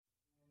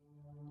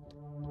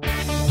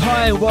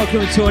G'day and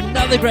welcome to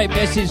another great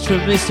message from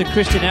Mr.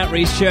 Christian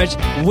Outreach Church.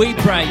 We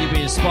pray you'll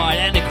be inspired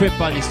and equipped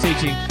by this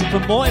teaching. For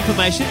more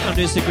information on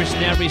Mr.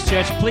 Christian Outreach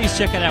Church, please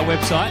check out our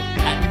website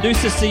at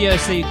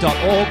noosacoc.org.au.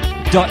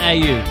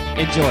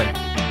 Enjoy.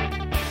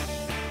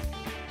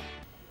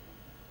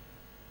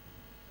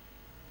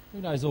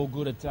 Who knows all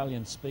good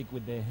Italians speak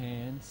with their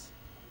hands?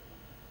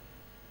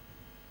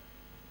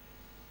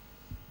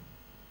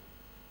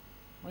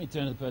 Why don't you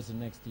turn to the person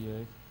next to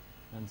you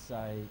and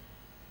say,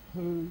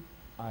 who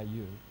are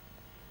you?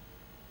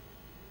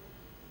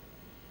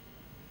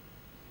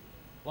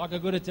 Like a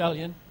good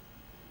Italian,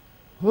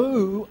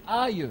 who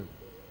are you?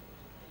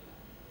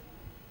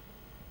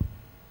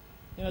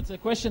 You know, it's a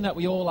question that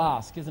we all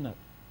ask, isn't it?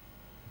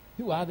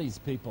 Who are these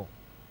people?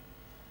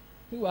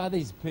 Who are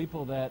these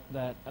people that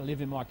live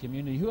in my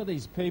community? Who are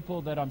these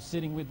people that I'm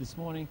sitting with this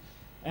morning?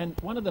 And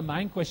one of the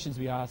main questions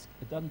we ask,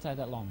 it doesn't take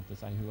that long to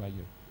say, who are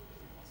you?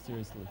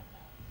 Seriously.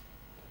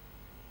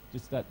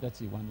 Just that's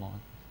your one line.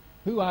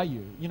 Who are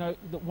you? You know,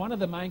 one of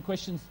the main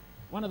questions,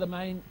 one of the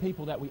main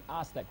people that we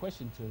ask that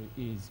question to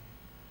is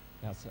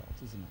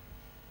ourselves, isn't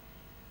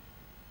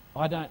it?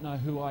 I don't know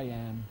who I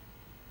am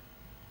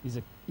is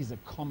a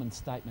common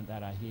statement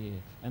that I hear.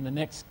 And the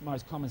next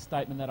most common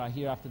statement that I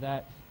hear after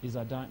that is,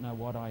 I don't know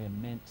what I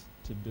am meant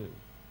to do.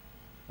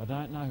 I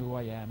don't know who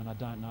I am and I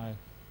don't know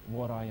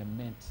what I am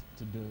meant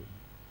to do.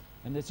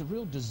 And there's a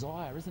real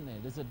desire, isn't there?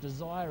 There's a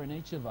desire in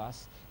each of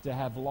us to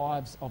have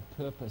lives of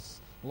purpose,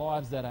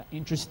 lives that are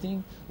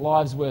interesting,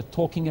 lives worth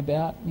talking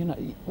about.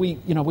 We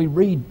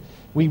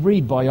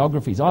read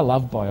biographies. I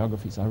love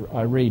biographies.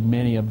 I read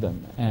many of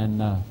them,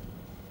 and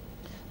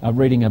I'm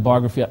reading a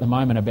biography at the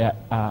moment about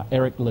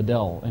Eric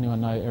Liddell. Anyone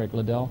know Eric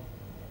Liddell?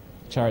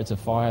 Chariots of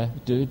Fire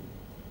dude.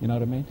 You know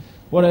what I mean?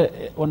 What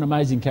an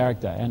amazing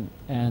character,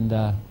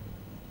 and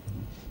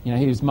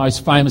he was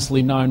most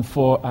famously known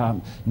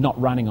for not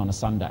running on a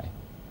Sunday,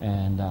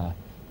 and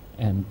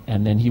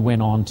then he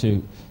went on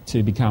to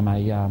become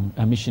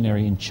a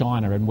missionary in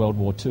China in World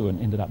War II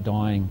and ended up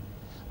dying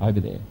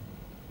over there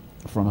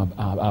from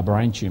a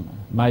brain tumour.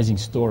 Amazing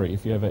story.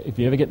 If you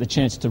ever get the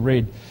chance to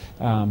read,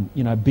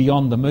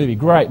 Beyond the Movie,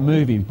 great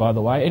movie by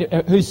the way.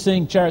 Who's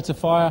seen Chariots of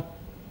Fire?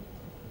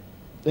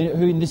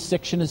 Who in this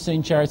section has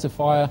seen Chariots of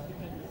Fire?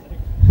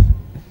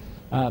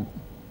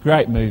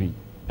 Great movie.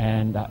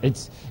 And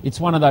it's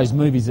one of those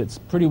movies that's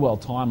pretty well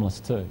timeless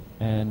too.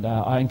 And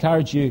I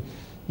encourage you,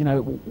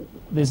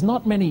 there's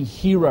not many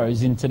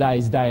heroes in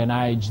today's day and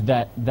age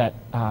that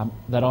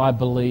I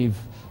believe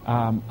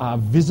are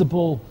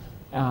visible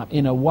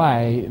in a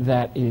way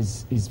that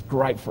is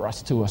great for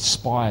us to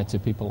aspire to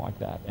people like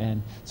that.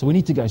 And so we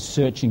need to go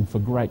searching for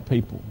great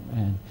people.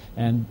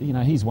 And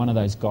he's one of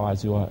those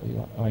guys who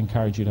I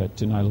encourage you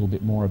to know a little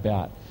bit more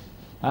about.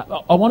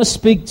 I want to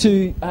speak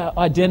to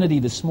identity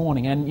this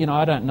morning, and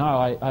I don't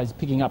know. I was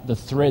picking up the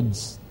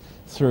threads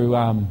through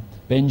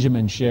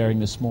Benjamin sharing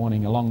this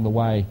morning along the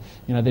way.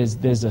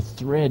 There's a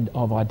thread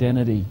of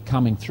identity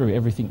coming through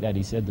everything that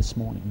he said this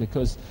morning,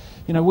 because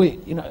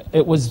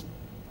it was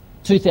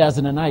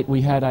 2008. We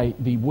had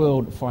the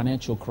world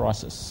financial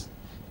crisis,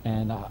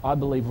 and I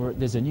believe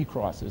there's a new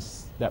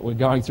crisis that we're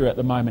going through at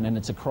the moment, and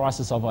it's a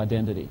crisis of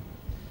identity.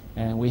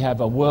 And we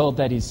have a world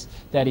that is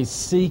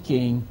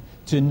seeking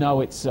to know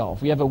itself.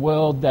 We have a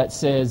world that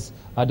says,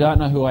 I don't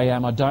know who I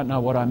am, I don't know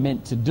what I'm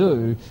meant to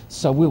do,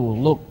 so we will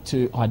look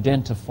to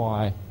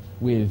identify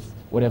with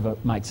whatever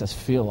makes us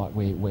feel like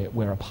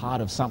we're a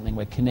part of something,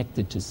 we're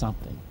connected to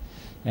something.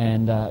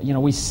 And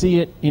we see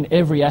it in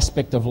every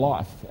aspect of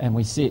life, and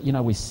we see it in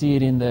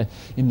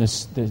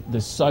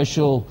the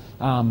social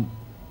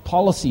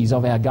policies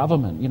of our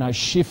government,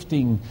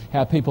 shifting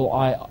how people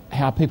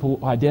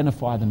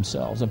identify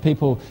themselves. And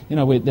people,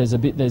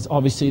 there's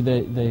obviously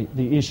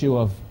the issue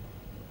of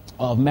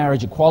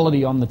marriage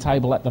equality on the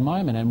table at the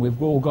moment, and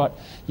we've all got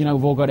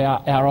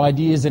our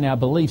ideas and our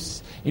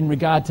beliefs in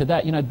regard to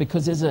that,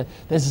 because there's a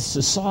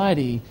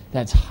society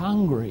that's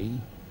hungry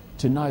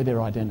to know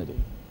their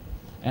identity.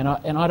 And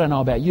I don't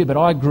know about you, but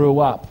I grew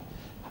up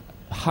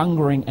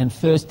hungering and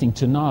thirsting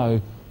to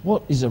know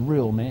what is a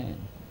real man.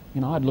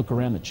 I'd look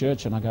around the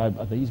church and I go,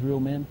 are these real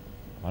men?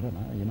 I don't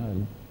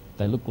know,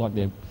 they look like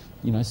they're,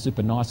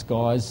 super nice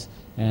guys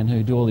and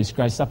who do all this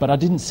great stuff, but I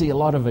didn't see a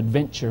lot of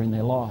adventure in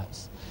their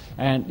lives.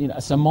 And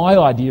so my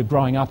idea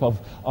growing up of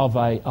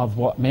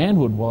what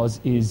manhood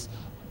is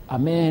a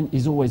man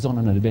is always on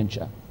an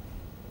adventure,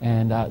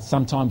 and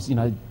sometimes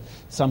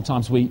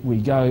we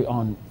go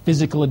on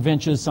physical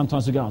adventures,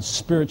 sometimes we go on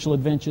spiritual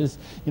adventures.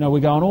 We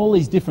go on all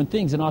these different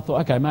things, and I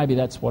thought, okay, maybe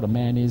that's what a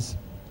man is.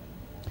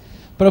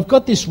 But I've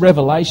got this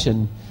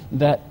revelation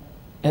that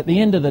at the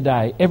end of the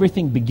day,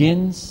 everything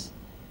begins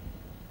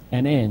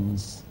and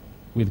ends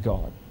with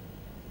God.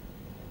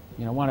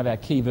 One of our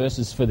key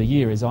verses for the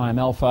year is, I am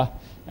Alpha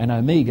and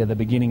Omega, the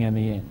beginning and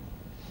the end.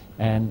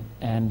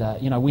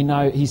 And we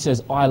know he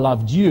says, I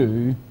loved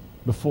you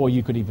before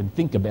you could even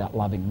think about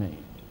loving me.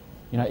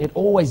 It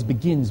always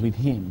begins with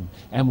him,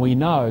 and we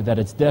know that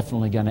it's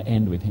definitely going to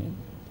end with him.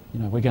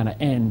 We're going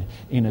to end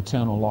in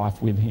eternal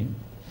life with him.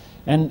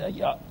 And,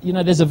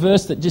 there's a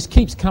verse that just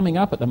keeps coming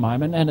up at the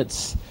moment, and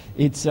it's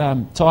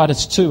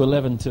Titus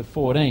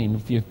 2:11-14.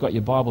 If you've got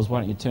your Bibles,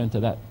 why don't you turn to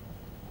that?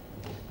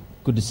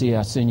 Good to see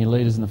our senior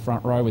leaders in the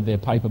front row with their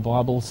paper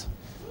Bibles.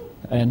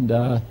 And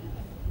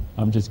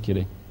I'm just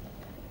kidding.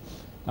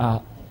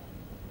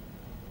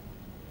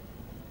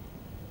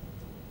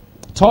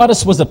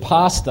 Titus was a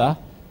pastor,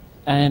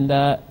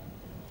 and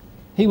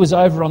he was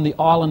over on the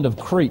island of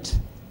Crete.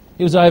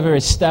 He was over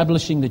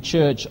establishing the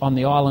church on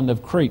the island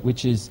of Crete,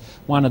 which is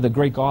one of the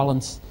Greek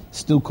islands,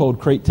 still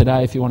called Crete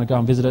today if you want to go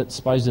and visit it.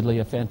 Supposedly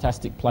a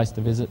fantastic place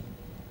to visit.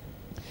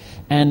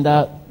 And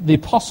the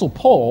Apostle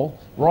Paul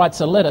writes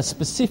a letter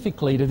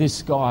specifically to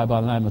this guy by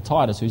the name of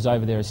Titus, who's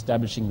over there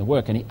establishing the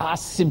work. And he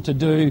asks him to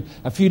do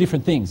a few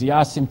different things. He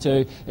asks him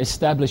to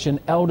establish an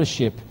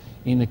eldership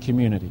in the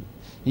community.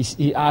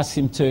 He asks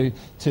him to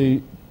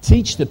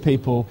teach the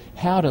people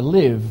how to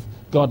live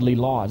godly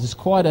lives. It's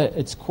quite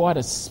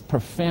a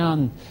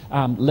profound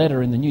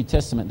letter in the New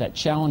Testament that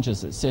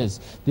challenges. It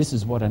says, this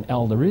is what an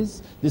elder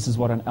is, this is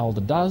what an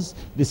elder does,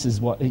 this is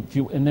what...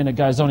 and then it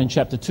goes on in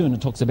chapter 2 and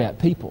it talks about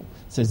people.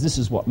 It says, this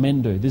is what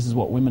men do, this is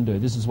what women do,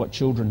 this is what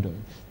children do.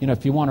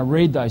 If you want to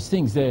read those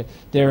things,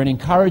 they're an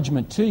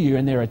encouragement to you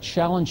and they're a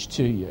challenge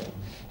to you.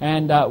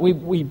 And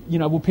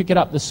we'll pick it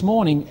up this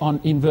morning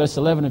in verse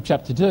 11 of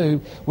chapter 2,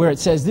 where it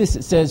says this.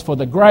 It says, "For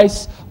the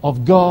grace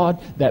of God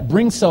that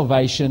brings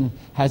salvation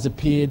has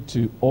appeared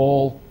to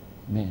all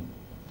men."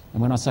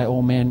 And when I say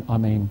all men, I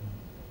mean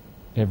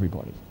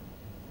everybody.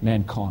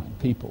 Mankind,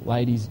 people,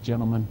 ladies,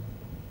 gentlemen.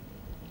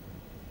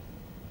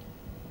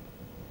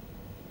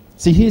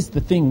 See, here's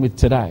the thing with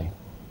today.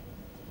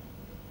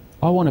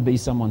 I want to be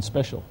someone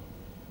special.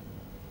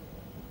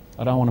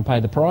 I don't want to pay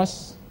the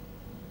price.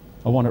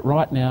 I want it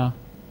right now.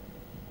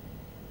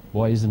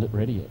 Why isn't it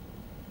ready yet?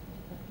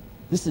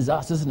 This is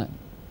us, isn't it?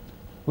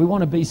 We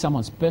want to be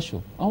someone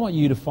special. I want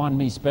you to find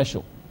me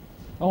special.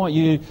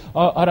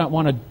 I don't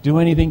want to do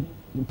anything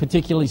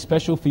particularly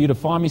special for you to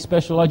find me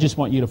special. I just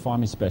want you to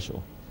find me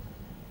special.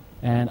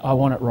 And I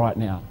want it right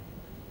now.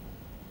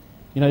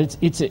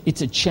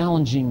 It's a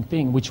challenging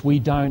thing, which we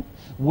don't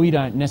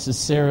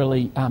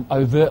necessarily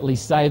overtly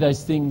say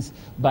those things,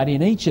 but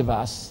in each of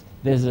us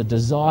there's a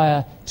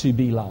desire to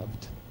be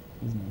loved,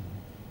 isn't there?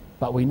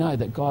 But we know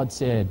that God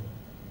said,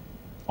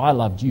 I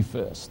loved you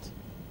first.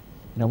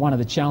 One of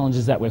the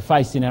challenges that we're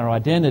faced in our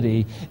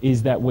identity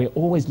is that we're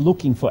always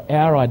looking for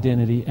our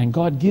identity, and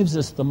God gives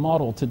us the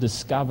model to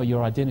discover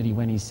your identity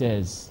when He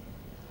says,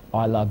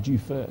 I loved you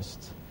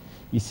first.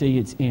 You see,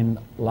 it's in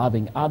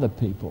loving other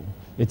people,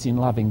 it's in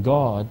loving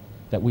God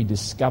that we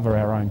discover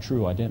our own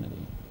true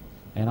identity.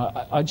 And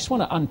I just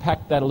want to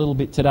unpack that a little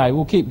bit today.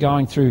 We'll keep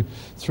going through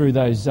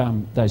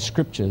those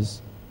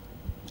scriptures.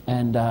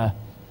 And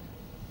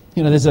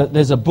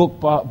there's a book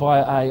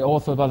by an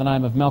author by the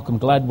name of Malcolm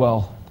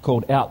Gladwell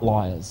called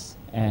Outliers,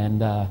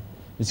 and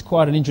it's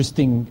quite an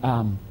interesting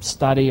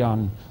study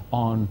on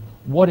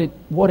what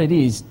it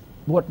is,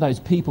 what those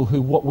people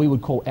what we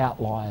would call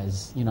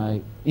outliers,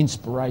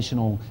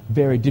 inspirational,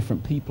 very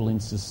different people in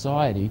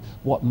society,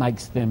 what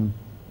makes them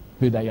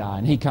who they are.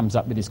 And he comes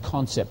up with this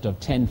concept of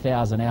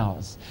 10,000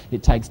 hours.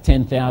 It takes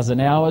 10,000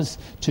 hours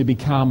to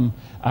become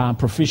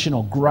proficient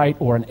or great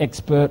or an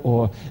expert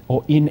or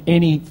in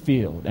any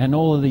field. And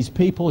all of these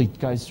people, he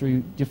goes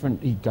through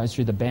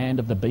the band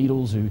of the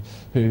Beatles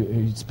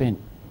who spent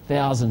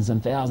thousands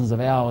and thousands of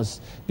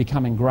hours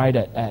becoming great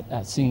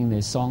at singing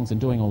their songs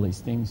and doing all these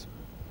things.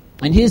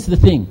 And here's the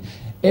thing.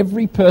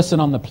 Every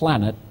person on the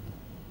planet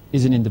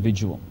is an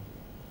individual.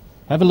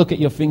 Have a look at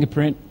your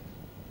fingerprint.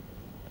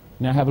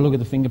 Now have a look at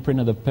the fingerprint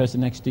of the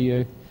person next to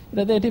you.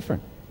 They're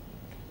different.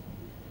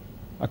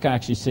 I can't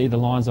actually see the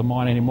lines on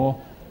mine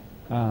anymore.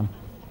 I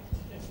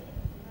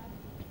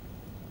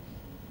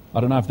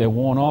don't know if they're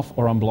worn off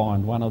or I'm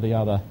blind, one or the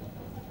other.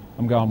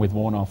 I'm going with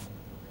worn off.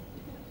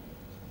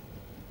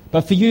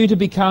 But for you to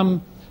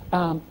become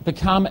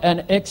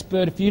an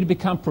expert, for you to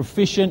become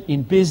proficient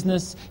in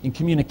business, in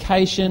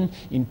communication,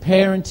 in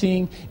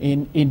parenting,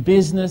 in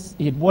business,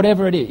 in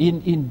whatever it is,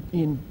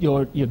 in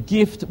your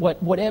gift,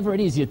 whatever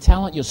it is, your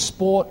talent, your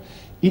sport,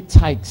 it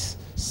takes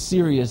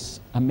serious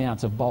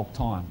amounts of bulk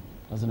time,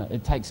 doesn't it?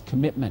 It takes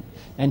commitment.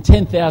 And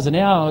 10,000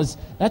 hours,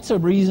 that's a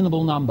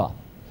reasonable number.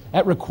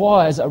 That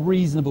requires a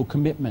reasonable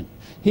commitment.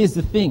 Here's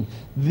the thing.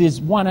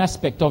 There's one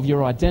aspect of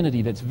your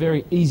identity that's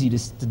very easy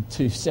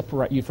to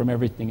separate you from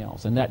everything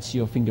else, and that's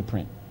your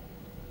fingerprint.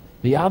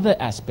 The other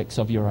aspects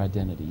of your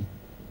identity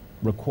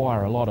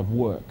require a lot of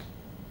work.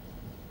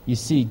 You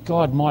see,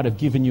 God might have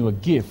given you a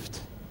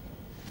gift.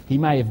 He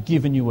may have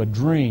given you a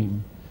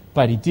dream,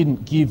 but He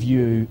didn't give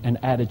you an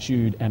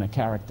attitude and a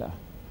character.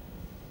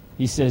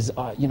 He says,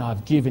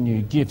 I've given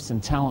you gifts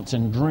and talents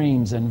and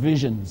dreams and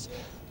visions,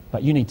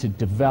 but you need to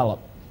develop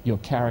your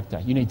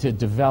character. You need to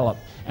develop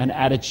an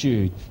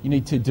attitude. You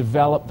need to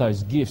develop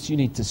those gifts. You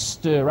need to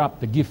stir up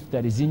the gift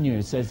that is in you,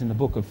 it says in the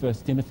book of 1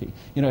 Timothy.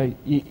 You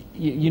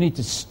need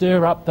to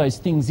stir up those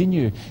things in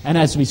you. And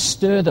as we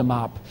stir them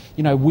up,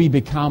 we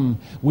become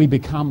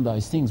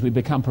those things. We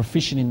become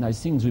proficient in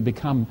those things. We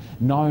become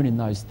known in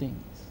those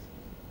things.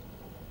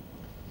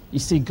 You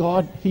see,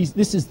 God,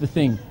 this is the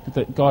thing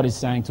that God is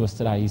saying to us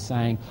today. He's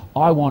saying,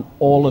 I want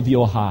all of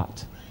your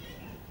heart.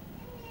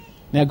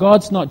 Now,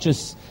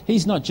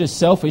 He's not just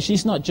selfish.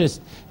 He's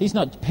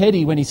not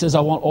petty when he says, I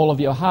want all of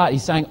your heart.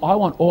 He's saying, I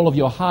want all of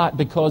your heart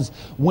because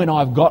when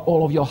I've got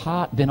all of your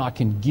heart, then I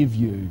can give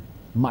you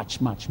much,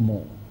 much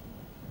more.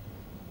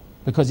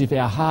 Because if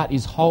our heart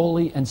is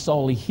wholly and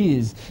solely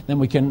His, then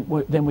we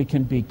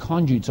can be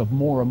conduits of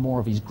more and more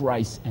of His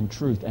grace and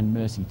truth and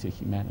mercy to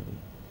humanity.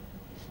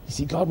 You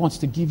see, God wants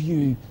to give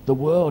you the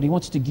world. He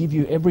wants to give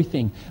you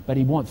everything. But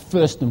He wants,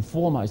 first and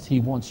foremost, He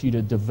wants you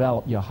to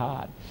develop your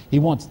heart.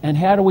 And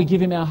how do we give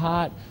Him our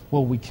heart?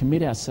 Well, we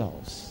commit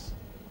ourselves.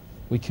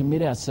 We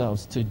commit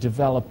ourselves to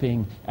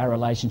developing our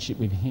relationship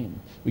with Him.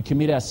 We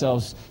commit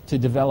ourselves to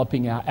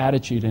developing our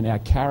attitude and our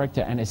character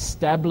and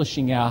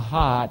establishing our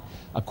heart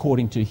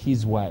according to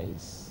His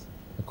ways,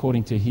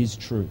 according to His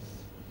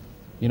truth.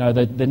 You know,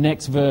 the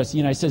next verse,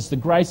 it says, the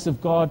grace of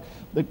God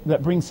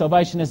that brings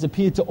salvation has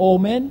appeared to all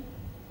men.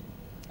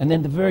 And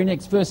then the very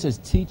next verse says,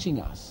 teaching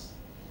us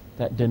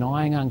that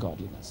denying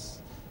ungodliness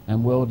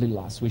and worldly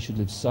lust, we should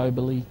live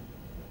soberly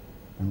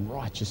and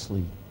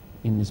righteously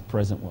in this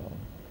present world.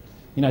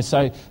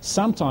 So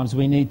sometimes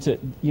we need to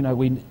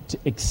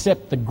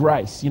accept the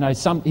grace.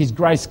 His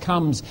grace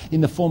comes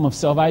in the form of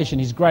salvation.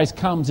 His grace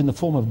comes in the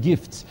form of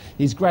gifts.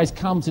 His grace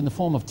comes in the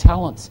form of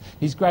talents.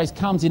 His grace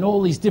comes in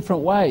all these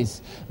different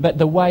ways. But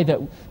the way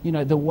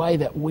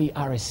that we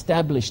are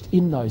established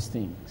in those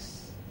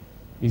things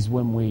is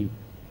when we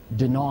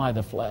deny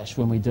the flesh,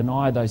 when we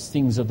deny those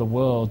things of the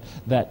world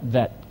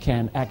that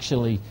can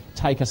actually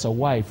take us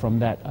away from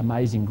that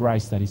amazing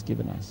grace that He's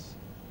given us.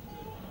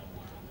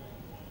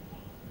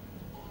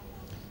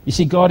 You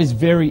see, God is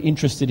very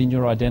interested in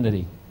your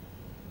identity.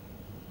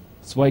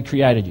 That's why He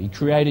created you. He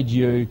created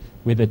you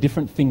with a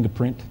different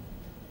fingerprint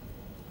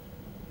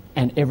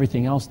and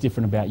everything else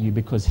different about you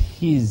because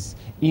His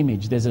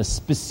image, there's a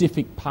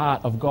specific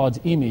part of God's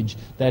image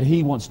that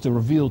He wants to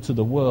reveal to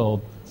the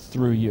world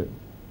through you.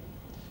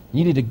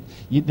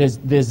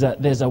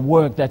 There's a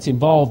work that's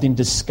involved in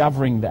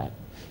discovering that.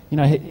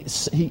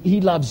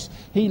 He loves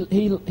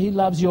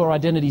your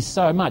identity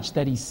so much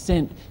that He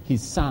sent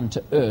His Son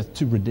to earth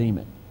to redeem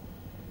it.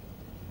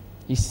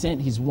 He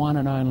sent His one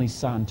and only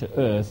Son to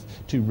earth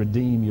to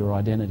redeem your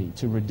identity,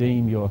 to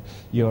redeem your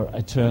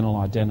eternal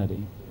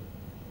identity.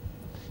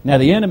 Now,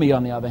 the enemy,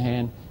 on the other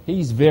hand,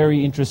 he's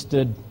very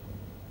interested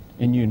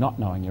in you not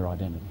knowing your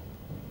identity.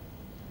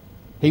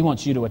 He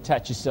wants you to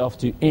attach yourself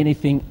to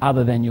anything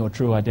other than your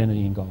true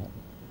identity in God.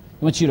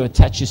 He wants you to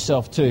attach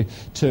yourself to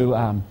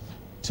an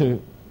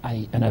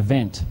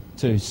event,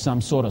 to some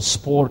sort of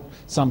sport,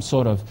 some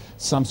sort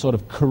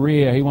of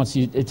career. He wants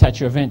you to attach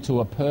your event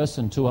to a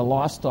person, to a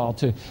lifestyle.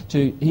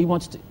 He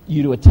wants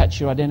you to attach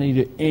your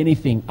identity to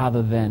anything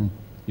other than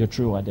your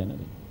true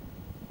identity.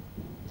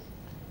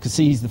 Because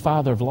see, he's the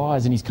father of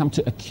lies, and he's come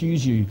to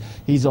accuse you.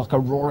 He's like a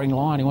roaring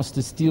lion. He wants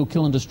to steal,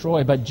 kill, and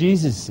destroy. But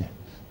Jesus said,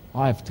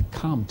 I have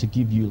come to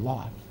give you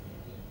life,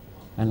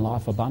 and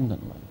life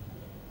abundantly.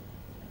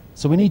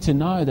 So we need to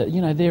know that,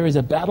 there is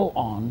a battle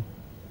on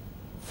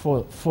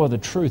for the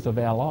truth of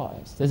our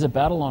lives. There's a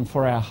battle on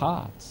for our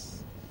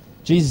hearts.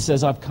 Jesus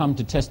says, I've come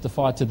to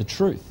testify to the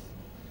truth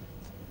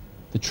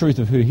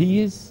of who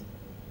He is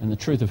and the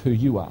truth of who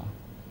you are.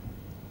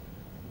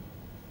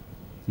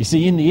 You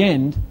see, in the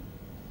end,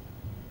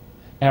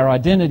 our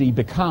identity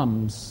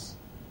becomes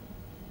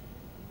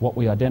what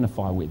we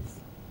identify with.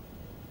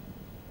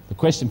 The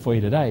question for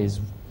you today is,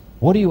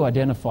 what do you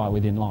identify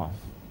with in life?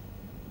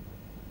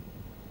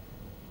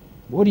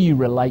 What do you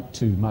relate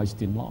to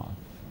most in life?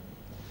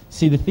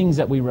 See, the things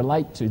that we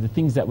relate to, the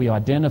things that we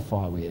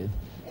identify with,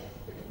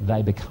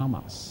 they become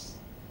us.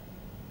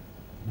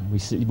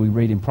 We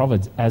read in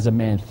Proverbs, as a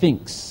man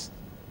thinks,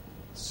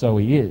 so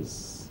he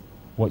is.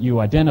 What you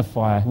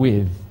identify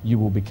with, you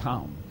will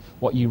become.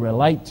 What you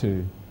relate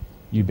to,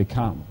 you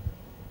become.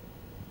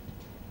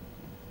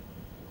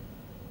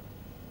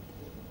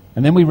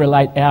 And then we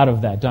relate out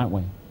of that, don't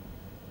we?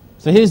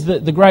 So here's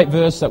the great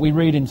verse that we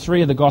read in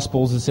 3 of the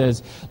Gospels. It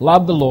says,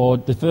 love the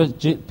Lord.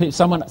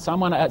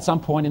 Someone at some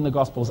point in the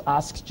Gospels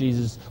asks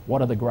Jesus,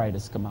 what are the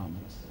greatest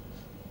commandments?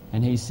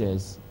 And He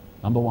says,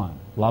 number 1,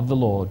 love the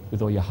Lord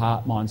with all your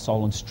heart, mind,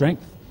 soul and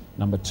strength.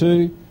 Number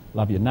 2,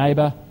 love your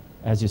neighbour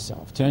as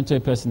yourself. Turn to a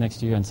person next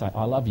to you and say,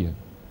 I love you,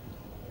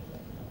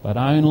 but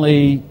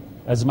only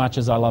as much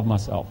as I love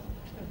myself.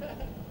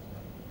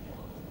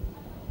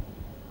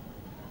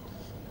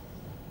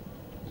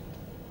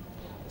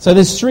 So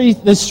there's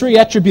three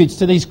attributes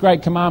to these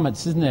great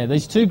commandments, isn't there?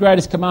 These 2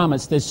 greatest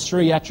commandments, there's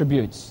 3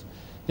 attributes.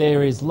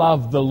 There is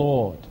love the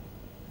Lord,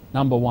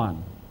 number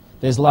 1.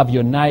 There's love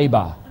your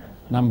neighbour,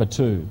 number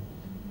 2.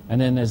 And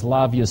then there's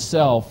love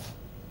yourself,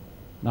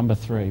 number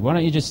 3. Why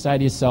don't you just say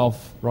to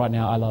yourself right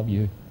now, I love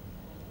you.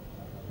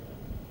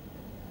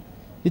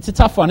 It's a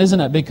tough one,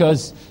 isn't it?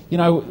 Because,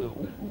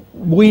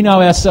 we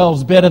know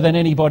ourselves better than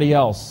anybody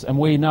else, and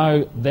we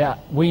know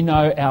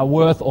our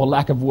worth or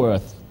lack of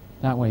worth.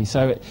 don't we?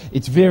 So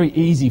it's very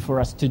easy for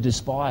us to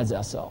despise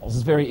ourselves.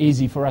 It's very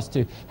easy for us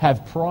to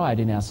have pride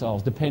in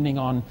ourselves, depending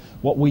on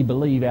what we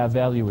believe our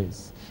value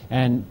is.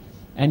 And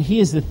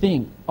here's the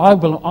thing. I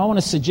want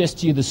to suggest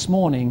to you this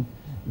morning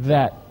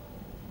that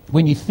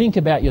when you think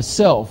about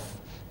yourself,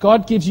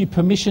 God gives you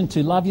permission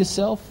to love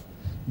yourself,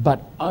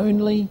 but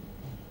only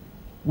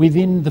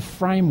within the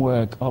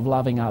framework of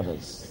loving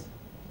others.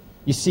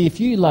 You see, if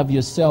you love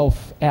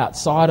yourself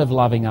outside of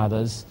loving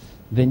others,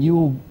 then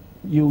you'll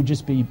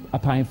just be a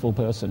painful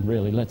person,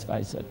 really, let's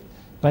face it.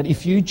 But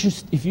if you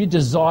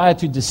desire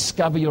to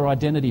discover your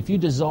identity, if you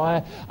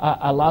desire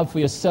a love for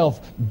yourself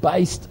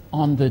based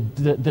on the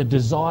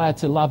desire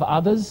to love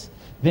others,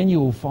 then you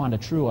will find a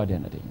true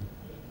identity.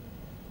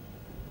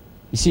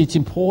 You see, it's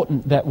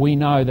important that we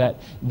know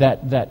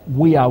that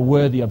we are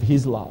worthy of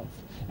His love.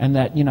 And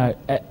that,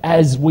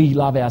 as we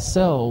love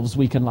ourselves,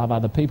 we can love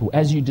other people.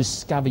 As you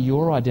discover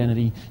your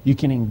identity, you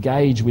can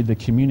engage with the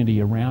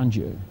community around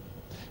you.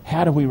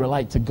 How do we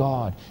relate to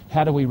God?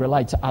 How do we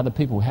relate to other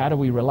people? How do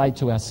we relate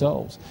to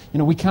ourselves?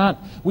 We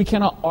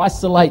cannot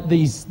isolate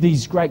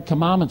these great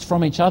commandments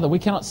from each other. We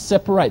cannot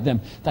separate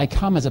them. They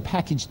come as a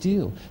package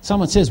deal.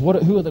 Someone says, what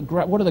are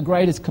the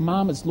greatest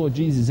commandments, Lord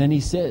Jesus? And He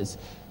says,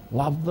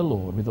 love the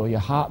Lord with all your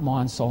heart,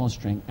 mind, soul and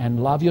strength,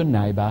 and love your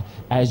neighbour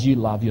as you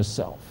love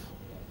yourself.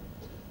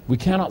 We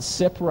cannot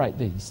separate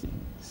these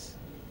things.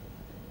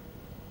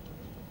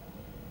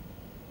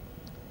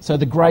 So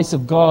the grace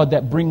of God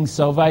that brings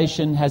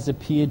salvation has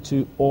appeared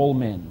to all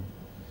men.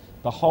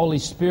 The Holy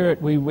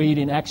Spirit, we read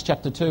in Acts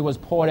chapter 2, was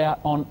poured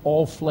out on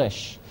all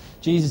flesh.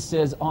 Jesus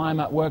says, I am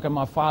at work and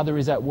my Father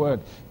is at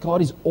work.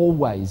 God is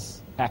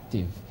always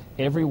active,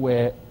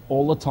 everywhere,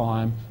 all the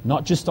time,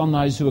 not just on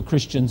those who are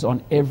Christians,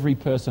 on every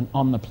person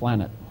on the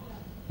planet.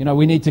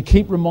 We need to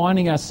keep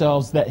reminding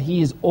ourselves that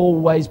He is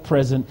always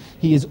present.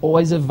 He is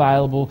always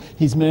available.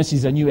 His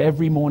mercies are new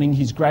every morning.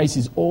 His grace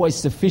is always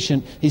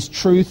sufficient. His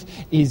truth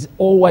is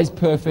always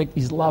perfect.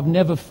 His love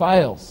never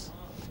fails.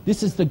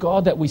 This is the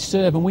God that we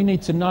serve, and we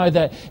need to know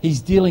that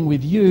He's dealing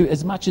with you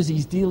as much as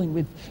He's dealing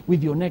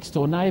with your next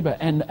door neighbour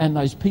and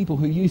those people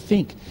who you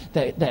think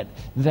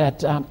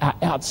that are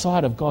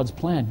outside of God's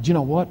plan. Do you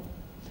know what?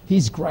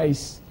 His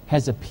grace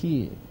has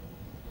appeared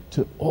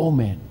to all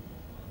men.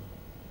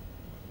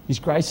 His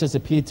grace has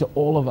appeared to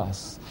all of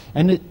us.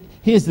 And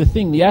here's the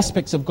thing, the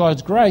aspects of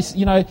God's grace,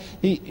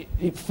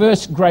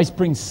 first grace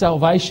brings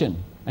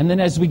salvation. And then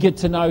as we get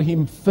to know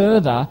Him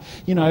further,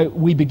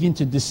 we begin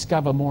to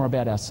discover more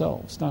about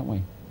ourselves, don't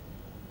we?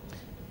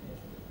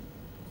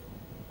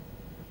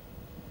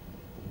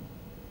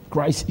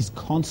 Grace is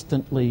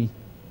constantly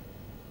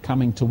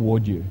coming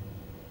toward you.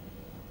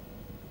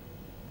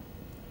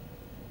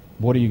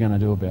 What are you going to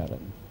do about it?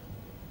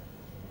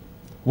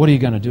 What are you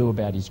going to do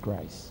about His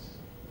grace?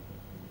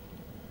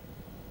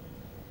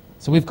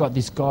 So we've got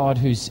this God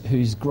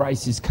whose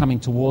grace is coming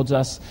towards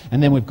us,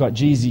 and then we've got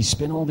Jesus. He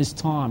spent all this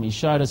time. He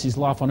showed us His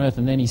life on earth,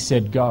 and then He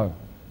said, go.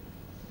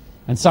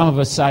 And some of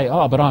us say,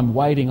 but I'm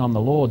waiting on the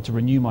Lord to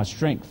renew my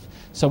strength.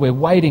 So we're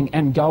waiting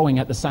and going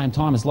at the same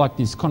time. It's like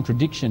this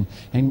contradiction.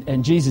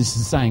 And Jesus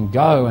is saying,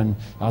 go, and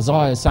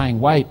Isaiah is saying,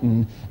 wait.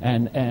 And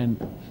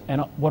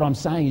what I'm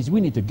saying is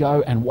we need to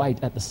go and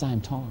wait at the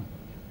same time.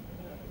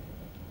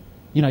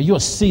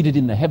 You're seated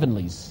in the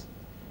heavenlies,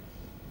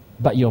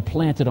 but you're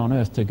planted on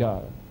earth to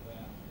go.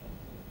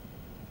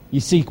 You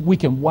see, we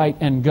can wait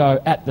and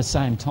go at the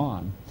same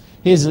time.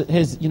 We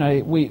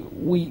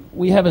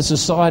have a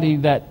society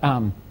that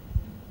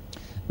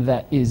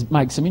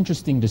makes some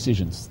interesting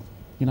decisions.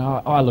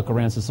 I look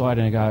around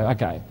society and I go,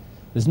 okay,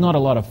 there's not a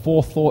lot of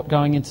forethought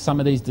going into some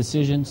of these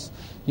decisions,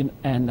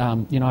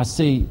 I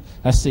see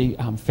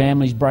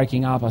families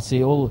breaking up. I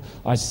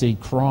see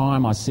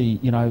crime. I see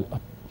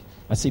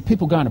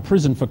people going to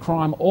prison for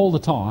crime all the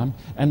time,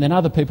 and then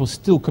other people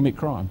still commit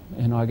crime.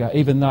 And I go,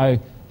 even though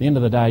at the end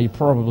of the day, you're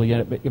probably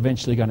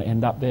eventually going to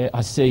end up there.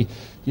 I see,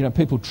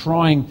 people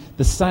trying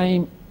the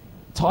same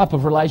type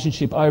of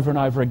relationship over and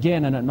over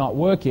again and it not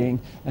working,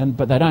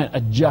 but they don't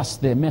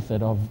adjust their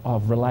method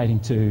of relating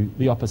to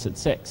the opposite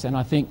sex. And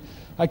I think,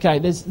 okay,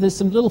 there's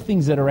some little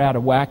things that are out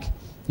of whack.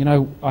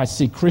 I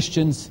see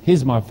Christians,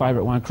 here's my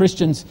favourite one,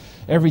 Christians,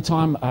 every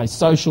time a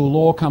social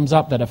law comes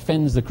up that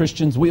offends the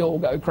Christians, we all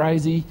go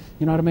crazy,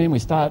 you know what I mean? We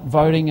start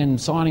voting and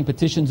signing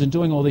petitions and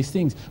doing all these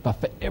things, but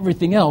for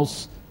everything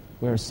else,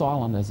 we're as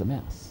silent as a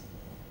mouse.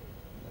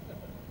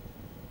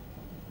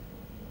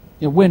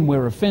 When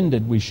we're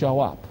offended, we show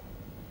up.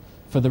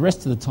 For the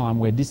rest of the time,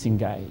 we're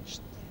disengaged.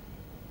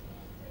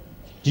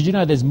 Did you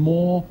know there's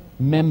more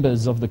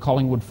members of the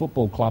Collingwood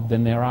Football Club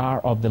than there are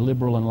of the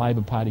Liberal and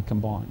Labor Party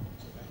combined?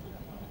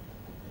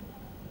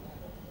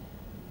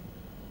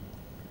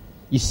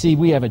 You see,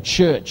 we have a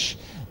church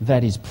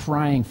that is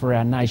praying for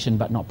our nation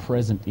but not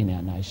present in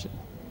our nation.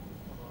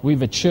 We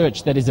have a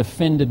church that is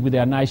offended with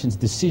our nation's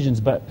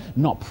decisions but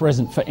not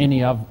present for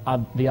any of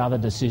the other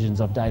decisions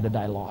of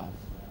day-to-day life.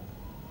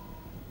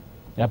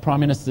 Our Prime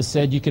Minister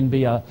said you can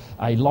be a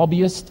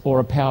lobbyist or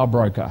a power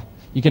broker.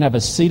 You can have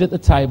a seat at the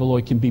table or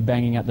you can be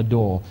banging at the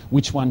door.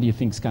 Which one do you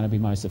think is going to be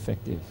most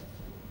effective?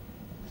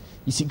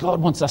 You see,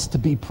 God wants us to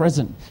be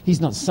present.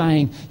 He's not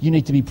saying you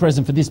need to be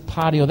present for this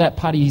party or that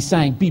party. He's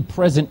saying be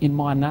present in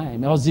my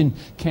name. I was in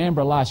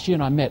Canberra last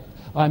year and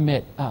I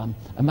met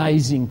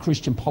amazing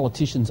Christian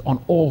politicians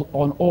on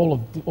all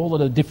of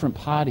the different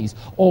parties,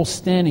 all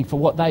standing for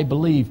what they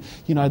believe,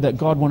 that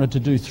God wanted to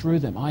do through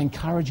them. I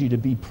encourage you to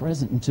be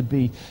present and to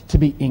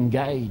be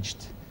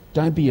engaged.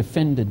 Don't be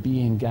offended. Be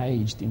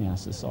engaged in our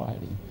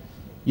society.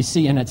 You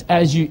see, and it's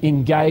as you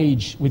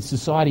engage with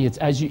society, it's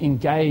as you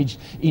engage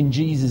in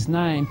Jesus'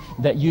 name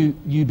that you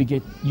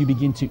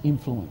begin to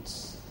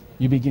influence.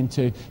 You begin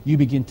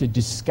to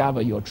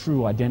discover your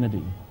true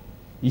identity.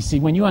 You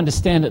see, when you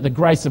understand that the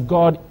grace of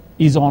God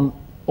is on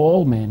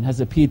all men, has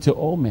appeared to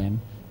all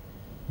men,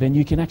 then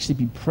you can actually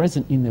be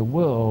present in the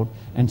world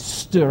and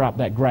stir up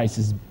that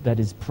grace that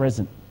is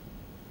present,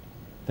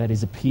 that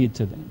has appeared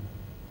to them.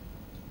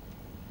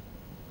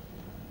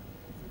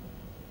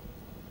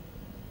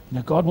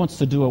 Now, God wants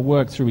to do a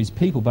work through his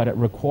people, but it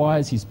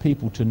requires his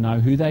people to know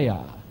who they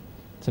are,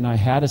 to know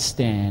how to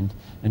stand,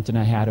 and to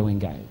know how to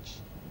engage.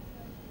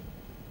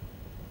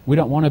 We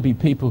don't want to be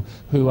people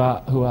who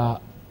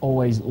are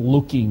always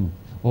looking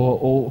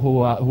or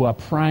who are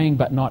praying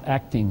but not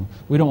acting.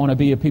 We don't want to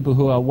be a people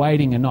who are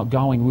waiting and not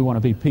going. We want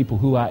to be people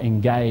who are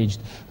engaged,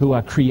 who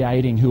are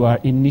creating, who are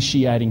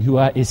initiating, who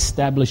are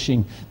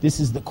establishing. This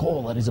is the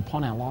call that is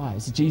upon our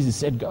lives. Jesus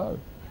said, go.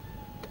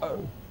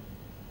 Go.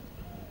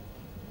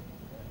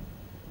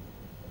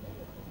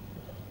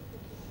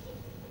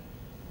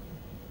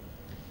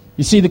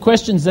 You see, the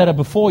questions that are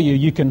before you,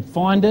 you can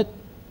find it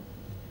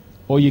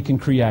or you can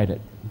create it.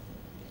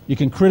 You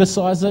can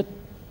criticize it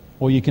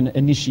or you can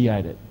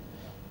initiate it.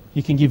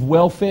 You can give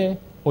welfare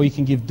or you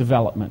can give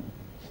development.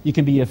 You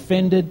can be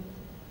offended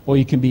or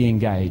you can be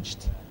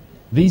engaged.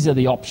 These are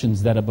the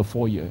options that are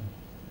before you.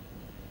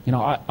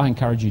 I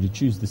encourage you to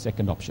choose the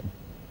second option.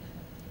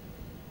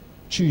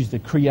 Choose to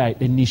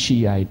create,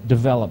 initiate,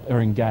 develop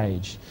or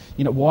engage.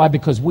 Why?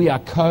 Because we are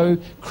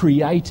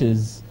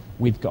co-creators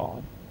with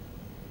God.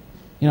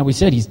 We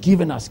said he's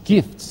given us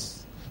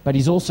gifts, but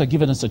he's also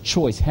given us a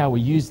choice how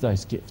we use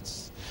those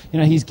gifts.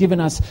 He's given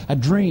us a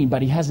dream,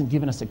 but he hasn't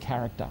given us a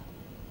character.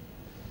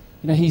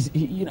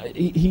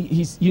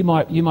 You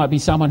might be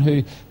someone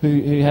who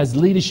has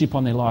leadership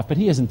on their life, but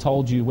he hasn't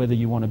told you whether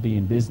you want to be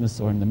in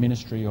business or in the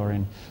ministry or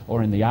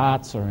in the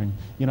arts or in,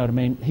 you know what I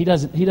mean? He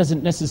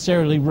doesn't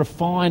necessarily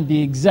refine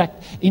the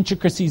exact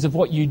intricacies of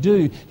what you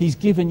do. He's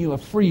given you a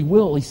free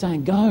will. He's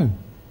saying, go.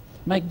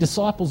 Make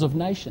disciples of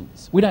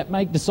nations. We don't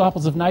make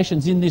disciples of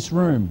nations in this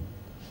room.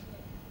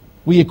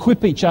 We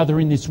equip each other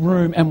in this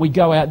room and we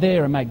go out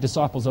there and make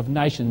disciples of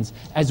nations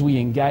as we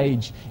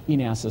engage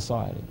in our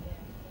society.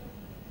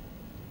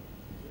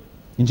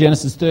 In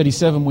Genesis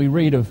 37 we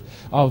read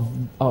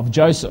of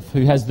Joseph,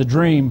 who has the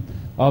dream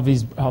of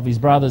his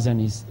brothers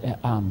and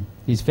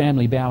his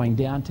family bowing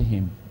down to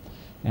him.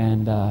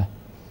 And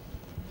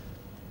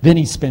then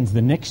he spends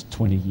the next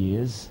 20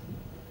 years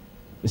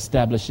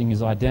establishing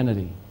his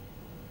identity.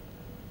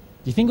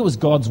 Do you think it was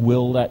God's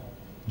will that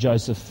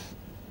Joseph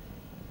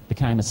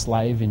became a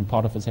slave in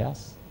Potiphar's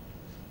house?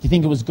 Do you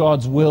think it was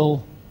God's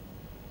will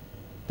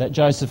that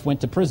Joseph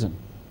went to prison?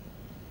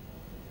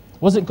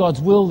 Was it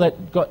God's will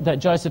that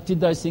Joseph did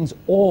those things,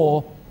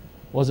 or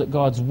was it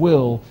God's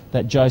will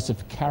that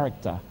Joseph's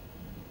character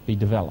be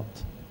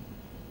developed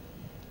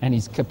and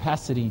his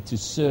capacity to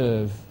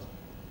serve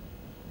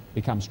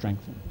become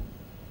strengthened?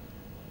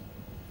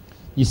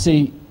 You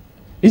see,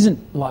 isn't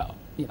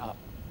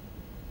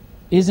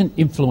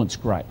influence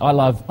great? I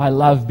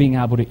love being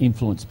able to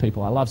influence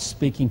people. I love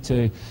speaking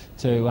to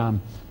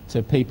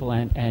people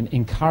and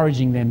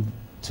encouraging them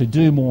to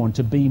do more and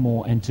to be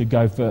more and to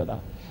go further,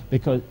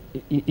 because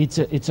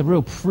it's a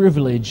real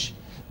privilege.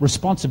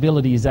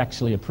 Responsibility is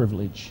actually a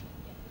privilege.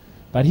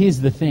 But here's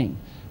the thing: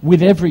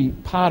 with every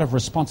part of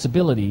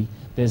responsibility,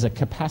 there's a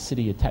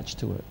capacity attached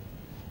to it.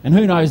 And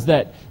who knows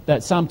that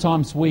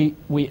sometimes we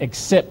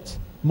accept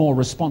more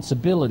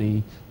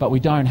responsibility, but we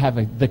don't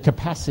have the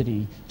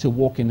capacity to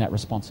walk in that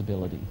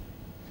responsibility.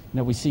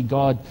 We see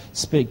God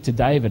speak to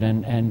David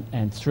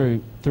and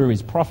through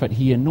his prophet,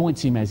 he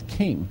anoints him as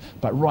king.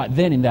 But right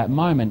then in that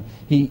moment,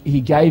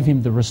 he gave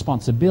him the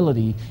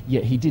responsibility,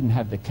 yet he didn't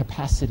have the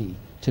capacity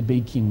to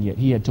be king yet.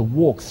 He had to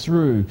walk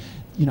through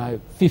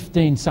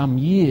 15 some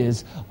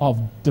years of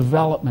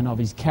development of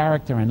his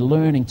character and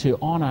learning to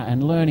honour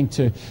and learning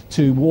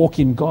to walk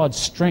in God's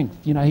strength.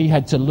 He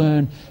had to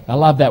learn. I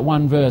love that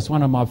one verse.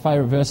 One of my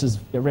favourite verses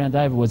around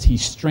David was he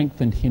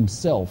strengthened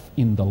himself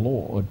in the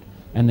Lord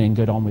and then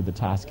got on with the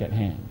task at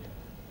hand.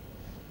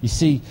 You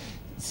see,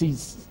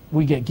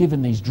 we get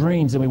given these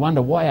dreams and we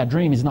wonder why our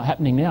dream is not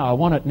happening now. I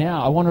want it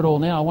now. I want it all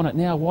now. I want it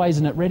now. Why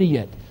isn't it ready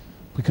yet?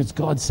 Because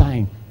God's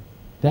saying,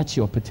 that's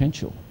your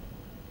potential.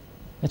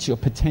 That's your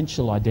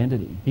potential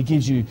identity. He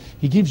gives you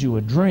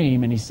a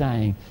dream and he's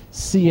saying,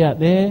 see out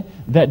there,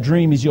 that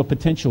dream is your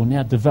potential.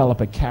 Now develop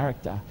a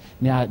character.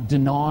 Now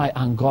deny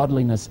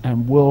ungodliness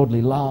and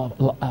worldly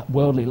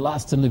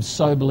lust and live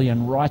soberly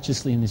and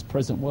righteously in this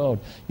present world.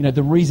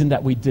 The reason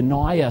that we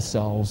deny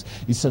ourselves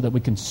is so that we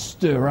can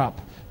stir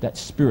up that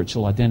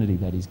spiritual identity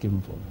that he's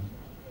given for us.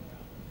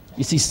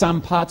 You see,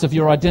 some parts of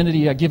your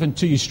identity are given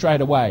to you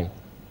straight away.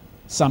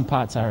 Some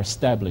parts are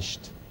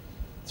established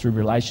through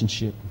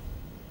relationship,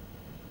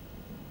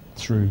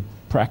 through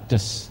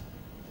practice,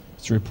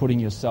 through putting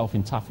yourself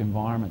in tough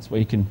environments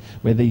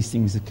where these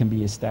things can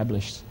be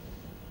established.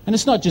 And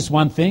it's not just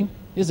one thing,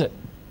 is it?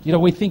 You know,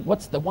 we think,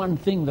 what's the one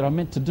thing that I'm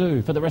meant to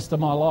do for the rest of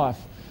my life?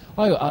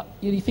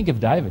 You think of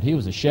David. He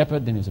was a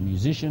shepherd, then he was a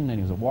musician, then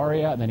he was a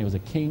warrior, and then he was a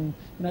king.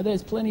 You know,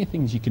 there's plenty of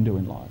things you can do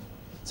in life.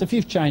 So if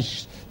you've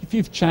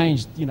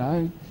changed, you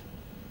know,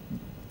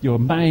 your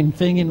main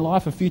thing in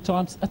life a few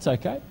times, that's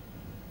okay.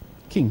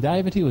 King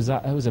David, he was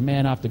a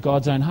man after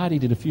God's own heart. He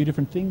did a few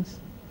different things.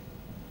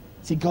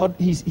 See, God,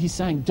 he's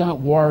saying,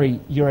 don't worry.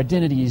 Your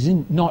identity is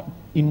not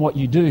in what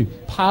you do.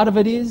 Part of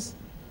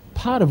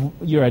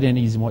your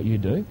identity is in what you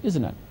do,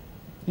 isn't it?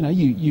 You know,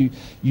 you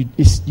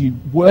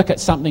work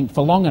at something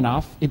for long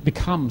enough, it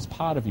becomes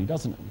part of you,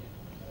 doesn't it?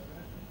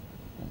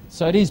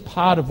 So it is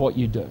part of what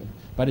you do,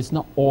 but it's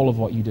not all of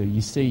what you do.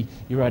 You see,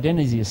 your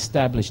identity is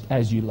established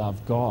as you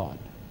love God,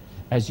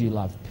 as you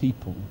love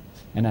people,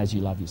 and as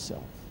you love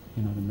yourself.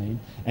 You know what I mean?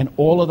 And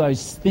all of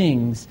those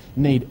things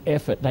need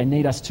effort. They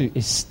need us to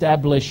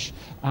establish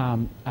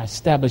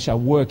our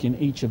work in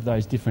each of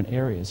those different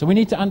areas. So we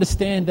need to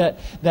understand that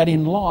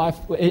in life,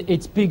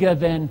 it's bigger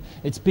than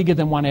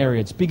one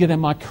area. It's bigger than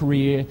my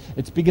career.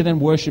 It's bigger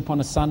than worship on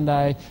a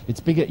Sunday. It's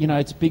bigger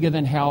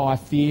than how I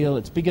feel.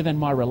 It's bigger than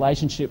my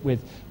relationship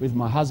with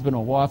my husband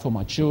or wife or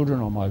my children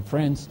or my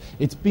friends.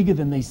 It's bigger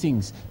than these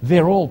things.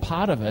 They're all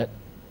part of it,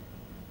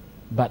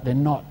 but they're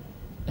not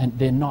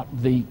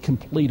the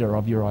completer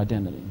of your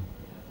identity.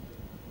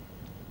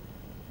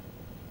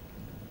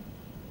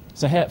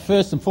 So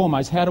first and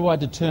foremost, how do I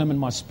determine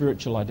my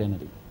spiritual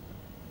identity?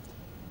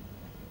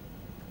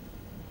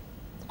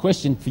 The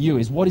question for you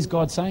is, what is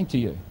God saying to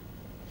you?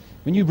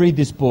 When you read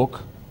this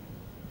book,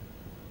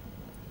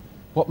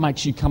 what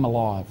makes you come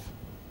alive?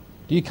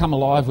 Do you come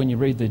alive when you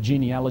read the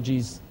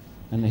genealogies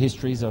and the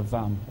histories of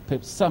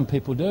people? Some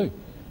people do. Do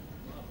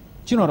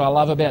you know what I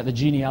love about the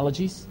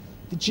genealogies?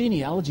 The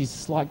genealogies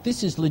is like,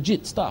 this is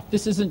legit stuff.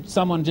 This isn't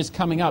someone just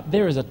coming up.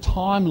 There is a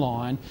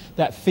timeline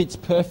that fits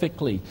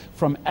perfectly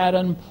from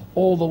Adam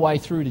all the way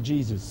through to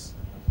Jesus.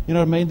 You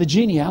know what I mean? The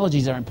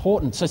genealogies are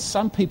important. So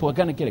some people are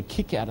going to get a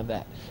kick out of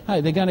that.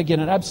 Hey, they're going to get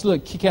an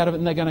absolute kick out of it,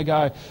 and they're going to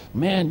go,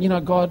 man,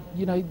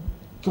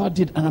 God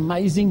did an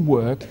amazing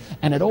work,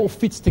 and it all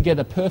fits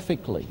together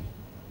perfectly.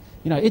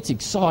 You know, it's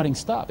exciting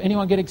stuff.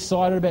 Anyone get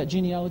excited about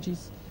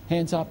genealogies?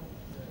 Hands up.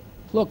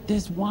 Look,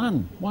 there's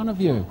one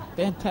of you.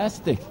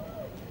 Fantastic.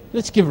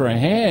 Let's give her a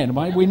hand,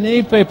 mate. We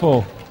need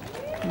people.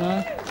 You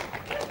know?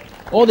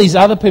 All these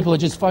other people are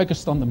just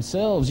focused on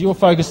themselves. You're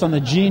focused on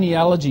the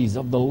genealogies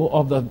of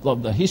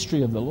the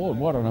history of the Lord.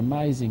 What an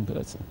amazing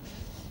person.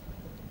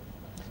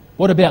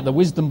 What about the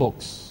wisdom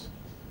books?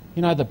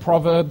 You know, the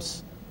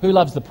Proverbs. Who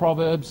loves the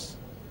Proverbs?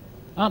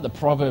 Aren't the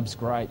Proverbs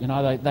great? You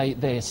know,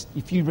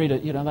 if you read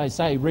it, you know, they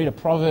say read a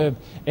proverb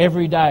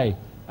every day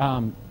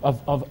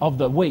of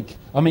the week.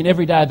 I mean,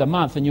 every day of the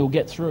month, and you'll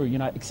get through. You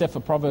know, except for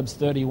Proverbs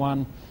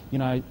 31. You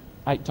know,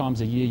 8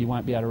 times a year you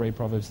won't be able to read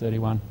Proverbs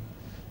 31.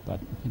 But,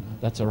 you know,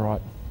 that's all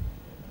right.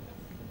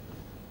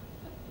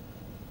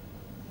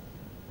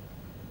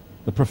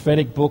 The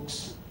prophetic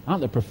books.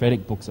 Aren't the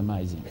prophetic books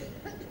amazing?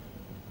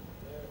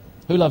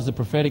 Who loves the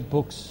prophetic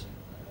books?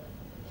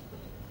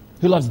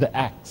 Who loves the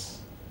Acts?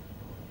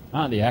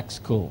 Aren't the Acts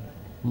cool?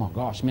 Oh my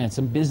gosh, man,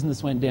 some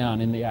business went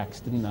down in the Acts,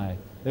 didn't they?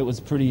 It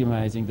was pretty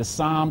amazing. The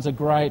Psalms are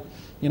great.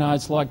 You know,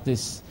 it's like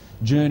this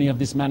journey of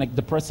this manic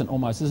depressant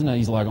almost, isn't it?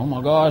 He's like, oh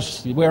my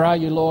gosh, where are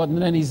you, Lord?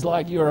 And then he's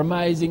like, you're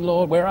amazing,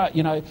 Lord. Where are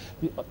you? Know,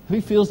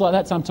 who feels like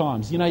that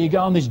sometimes? You know, you go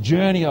on this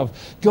journey of,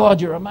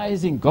 God, you're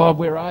amazing. God,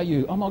 where are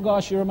you? Oh my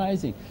gosh, you're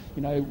amazing.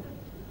 You know,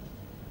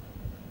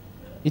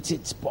 it's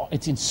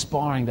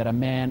inspiring that a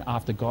man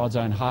after God's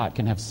own heart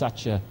can have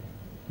such a,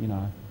 you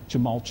know,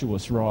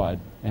 tumultuous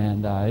ride.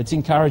 And it's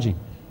encouraging.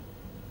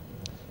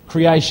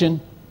 Creation.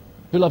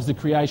 Who loves the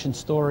creation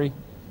story?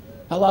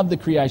 I love the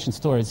creation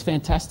story. It's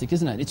fantastic,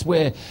 isn't it? It's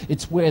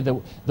where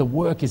the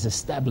work is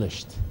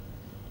established.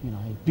 You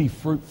know, be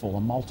fruitful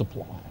and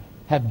multiply.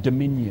 Have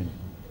dominion.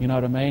 You know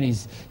what I mean?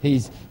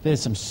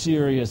 There's some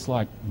serious,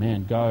 like,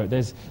 man, go.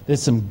 There's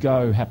some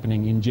go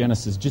happening in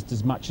Genesis just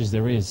as much as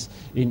there is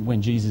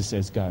when Jesus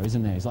says go,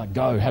 isn't there? He's like,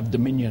 go, have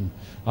dominion.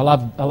 I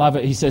love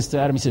it. He says to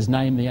Adam, he says,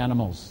 name the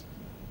animals.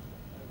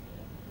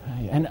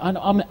 And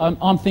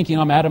I'm thinking,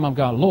 I'm Adam, I'm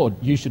going, Lord,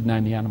 you should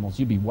name the animals.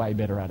 You'd be way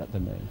better at it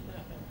than me.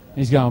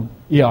 He's going,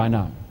 yeah, I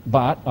know,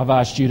 but I've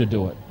asked you to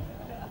do it.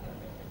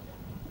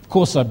 Of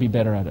course I'd be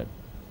better at it.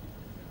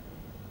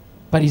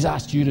 But he's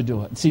asked you to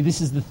do it. See,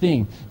 this is the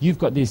thing. You've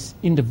got this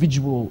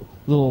individual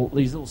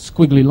these little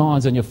squiggly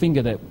lines on your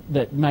finger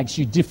that makes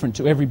you different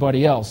to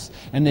everybody else.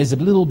 And there's a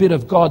little bit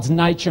of God's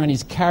nature and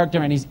his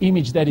character and his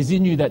image that is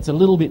in you that's a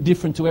little bit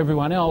different to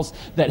everyone else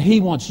that he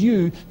wants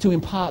you to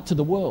impart to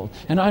the world.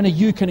 And only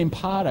you can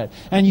impart it.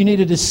 And you need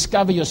to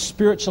discover your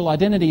spiritual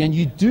identity. And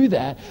you do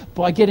that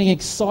by getting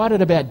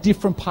excited about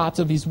different parts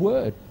of his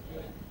word.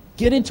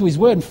 Get into His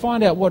Word and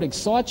find out what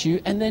excites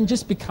you, and then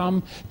just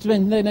spend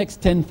the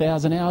next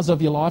 10,000 hours of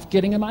your life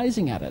getting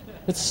amazing at it.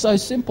 It's so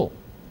simple.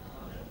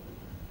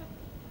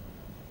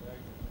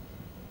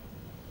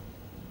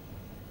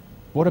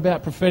 What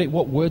about prophetic?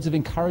 What words of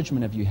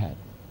encouragement have you had?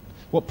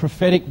 What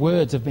prophetic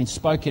words have been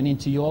spoken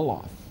into your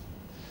life?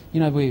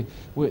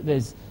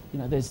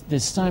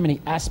 There's so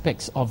many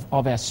aspects of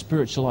our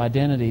spiritual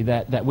identity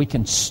that we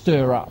can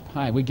stir up.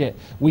 Hey, we get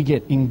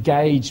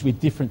engaged with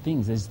different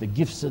things. There's the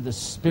gifts of the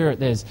Spirit.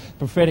 There's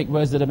prophetic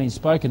words that have been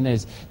spoken.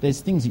 There's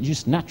things that you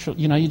just natural.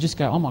 You just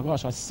go, oh my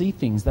gosh, I see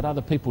things that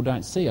other people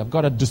don't see. I've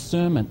got a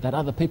discernment that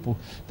other people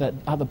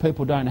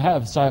don't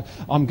have. So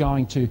I'm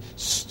going to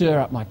stir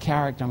up my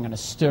character. I'm going to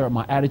stir up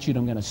my attitude.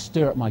 I'm going to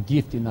stir up my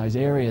gift in those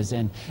areas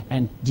and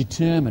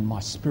determine my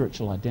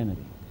spiritual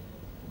identity.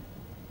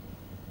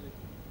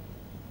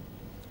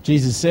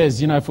 Jesus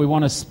says, if we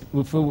want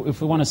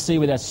to see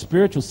with our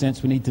spiritual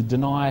sense, we need to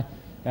deny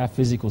our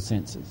physical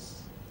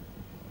senses.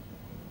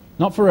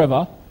 Not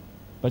forever,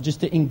 but just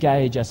to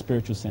engage our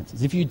spiritual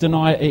senses. If you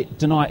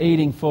deny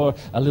eating for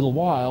a little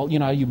while,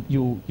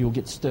 you'll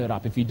get stirred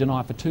up. If you deny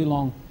it for too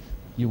long,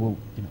 you will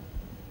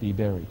be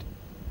buried.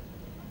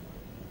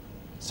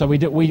 So we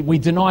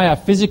deny our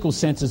physical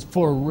senses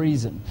for a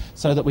reason,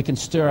 so that we can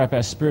stir up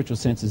our spiritual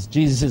senses.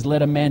 Jesus says,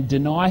 let a man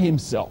deny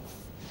himself.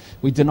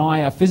 We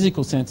deny our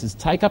physical senses,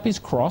 take up his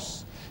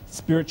cross,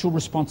 spiritual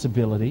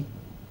responsibility,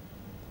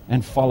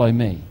 and follow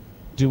me.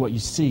 Do what you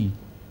see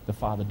the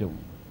Father doing.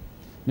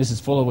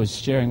 Mrs. Fuller was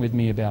sharing with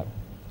me about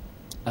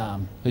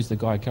who's the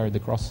guy who carried the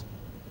cross?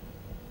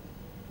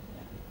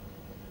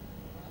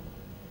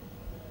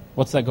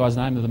 What's that guy's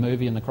name of the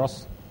movie and the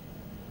cross?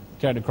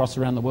 Carried a cross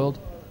around the world?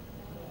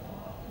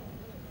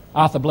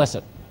 Arthur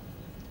Blessitt.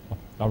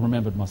 I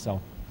remembered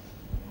myself.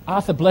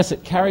 Arthur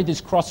Blessitt carried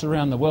this cross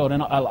around the world,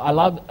 and I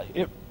love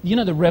it.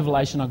 The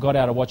revelation I got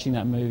out of watching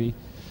that movie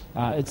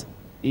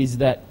is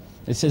that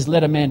it says,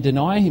 let a man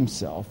deny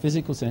himself,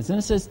 physical sense, and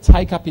it says,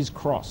 take up his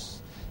cross.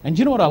 And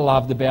do you know what I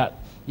loved about,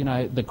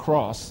 the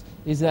cross,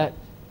 is that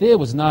there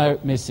was no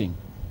missing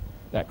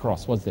that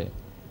cross, was there?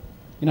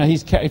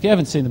 If you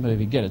haven't seen the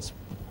movie, get it. It's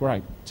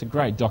great. It's a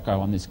great doco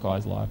on this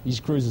guy's life. He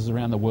cruises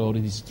around the world,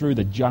 and he's through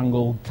the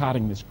jungle,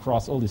 cutting this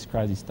cross, all this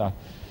crazy stuff.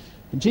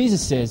 And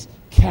Jesus says,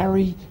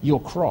 carry your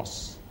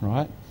cross,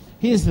 right?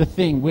 Here's the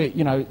thing,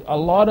 a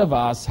lot of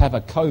us have a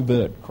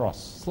covert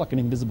cross. It's like an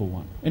invisible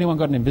one. Anyone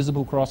got an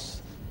invisible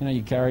cross?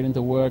 You carry it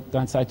into work,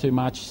 don't say too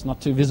much, it's not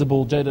too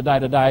visible, do the day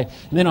to day.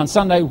 And then on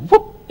Sunday,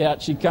 whoop,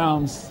 out she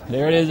comes.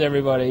 There it is,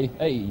 everybody.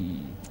 Hey.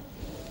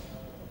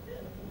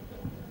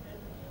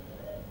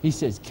 He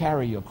says,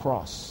 carry your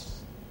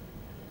cross.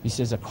 He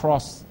says a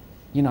cross,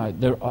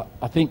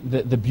 I think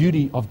the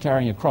beauty of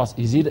carrying a cross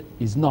is it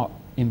is not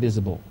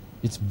invisible.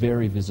 It's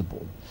very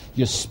visible.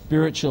 Your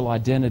spiritual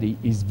identity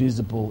is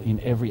visible in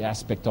every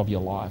aspect of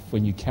your life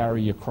when you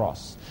carry your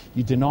cross.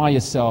 You deny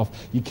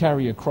yourself, you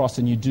carry your cross,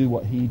 and you do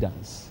what he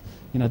does.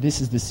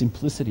 This is the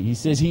simplicity. He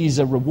says he is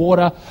a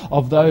rewarder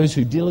of those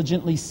who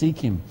diligently seek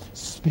him.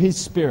 His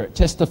Spirit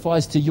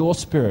testifies to your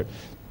spirit.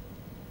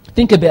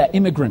 Think about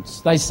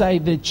immigrants. They say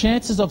the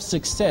chances of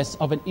success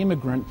of an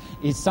immigrant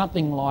is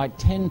something like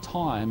 10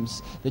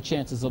 times the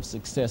chances of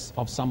success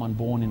of someone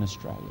born in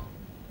Australia.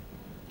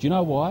 Do you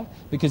know why?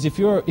 Because if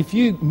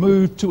you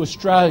move to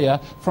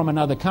Australia from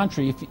another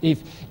country,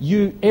 if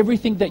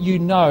everything that you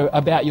know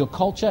about your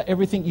culture,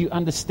 everything you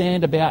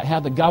understand about how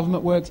the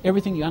government works,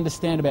 everything you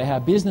understand about how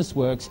business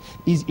works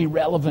is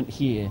irrelevant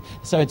here.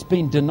 So it's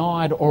been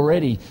denied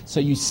already. So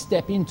you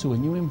step into a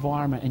new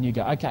environment and you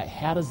go, okay,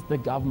 how does the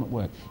government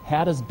work?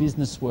 How does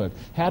business work?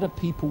 How do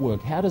people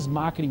work? How does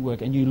marketing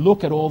work? And you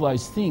look at all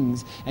those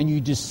things and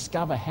you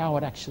discover how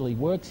it actually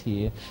works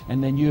here,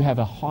 and then you have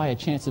a higher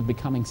chance of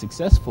becoming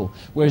successful.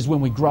 Whereas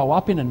when we grow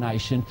up in a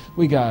nation,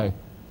 we go,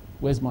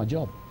 where's my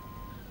job?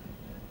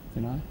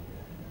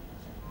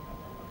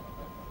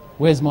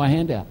 Where's my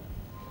handout?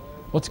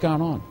 What's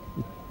going on?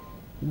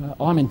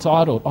 I'm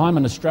entitled. I'm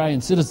an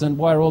Australian citizen.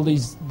 Why are all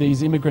these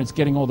immigrants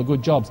getting all the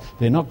good jobs?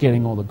 They're not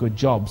getting all the good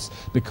jobs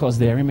because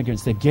they're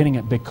immigrants. They're getting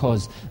it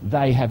because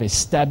they have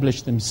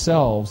established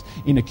themselves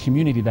in a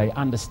community. They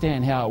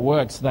understand how it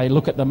works. They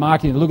look at the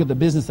marketing, they look at the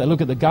business, they look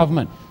at the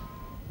government.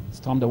 It's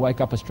time to wake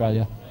up,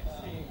 Australia.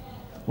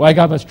 Wake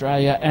up,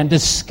 Australia, and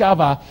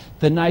discover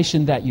the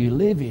nation that you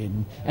live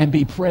in and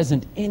be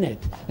present in it.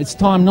 It's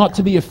time not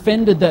to be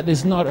offended that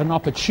there's not an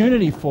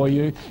opportunity for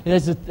you.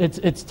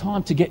 It's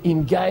time to get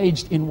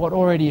engaged in what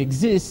already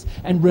exists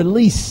and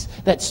release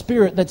that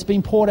spirit that's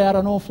been poured out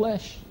on all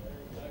flesh.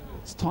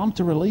 It's time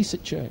to release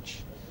it, church.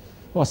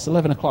 Oh, it's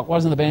 11 o'clock. Why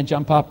doesn't the band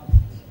jump up?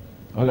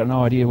 I've got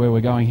no idea where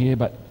we're going here,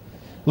 but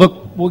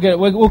look,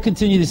 we'll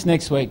continue this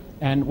next week,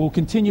 and we'll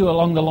continue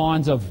along the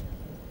lines of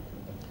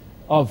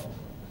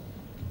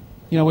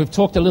we've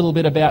talked a little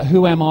bit about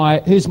who am I,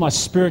 who's my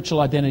spiritual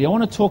identity. I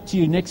want to talk to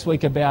you next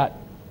week about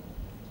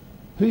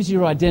who's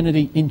your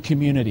identity in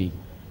community.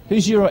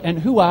 And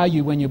who are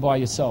you when you're by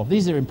yourself?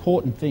 These are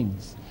important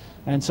things.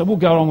 And so we'll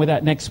go on with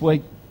that next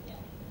week.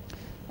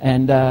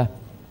 And I'll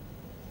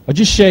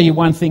just share you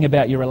one thing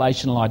about your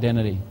relational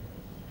identity.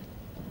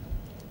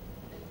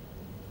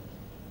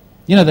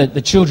 You know,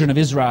 the children of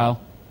Israel,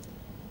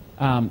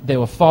 there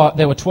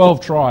were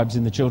 12 tribes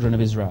in the children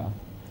of Israel.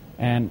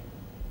 And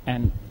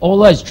all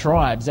those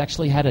tribes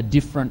actually had a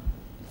different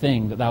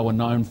thing that they were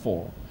known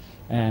for.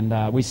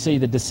 And we see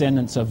the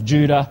descendants of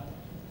Judah,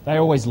 they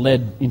always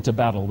led into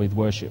battle with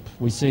worship.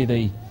 We see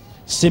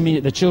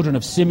the children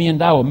of Simeon,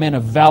 they were men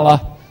of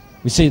valor.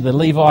 We see the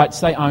Levites,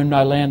 they owned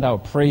no land, they were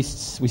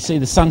priests. We see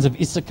the sons of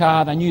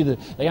Issachar,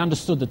 they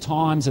understood the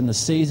times and the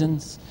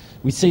seasons.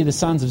 We see the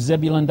sons of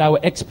Zebulun, they were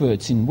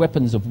experts in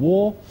weapons of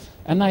war,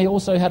 and they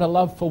also had a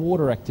love for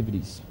water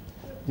activities.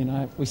 You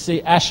know, we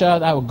see Asher,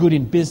 they were good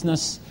in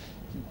business.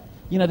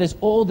 You know, there's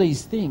all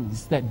these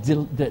things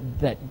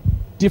that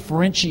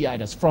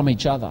differentiate us from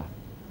each other.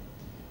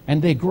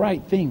 And they're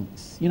great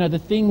things. You know, the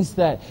things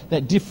that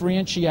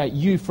differentiate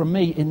you from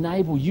me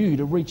enable you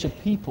to reach a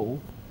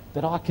people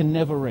that I can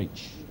never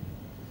reach,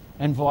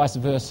 and vice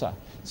versa.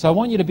 So I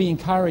want you to be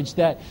encouraged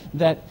that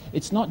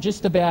it's not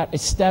just about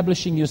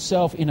establishing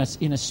yourself in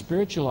a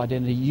spiritual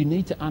identity. You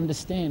need to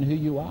understand who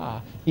you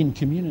are in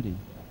community.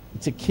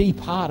 It's a key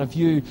part of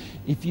you,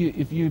 if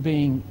you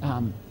being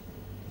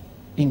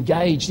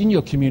engaged in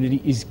your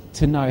community, is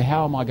to know,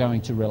 how am I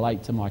going to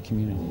relate to my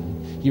community?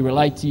 You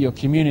relate to your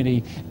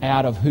community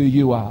out of who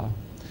you are.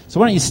 So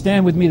why don't you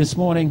stand with me this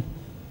morning?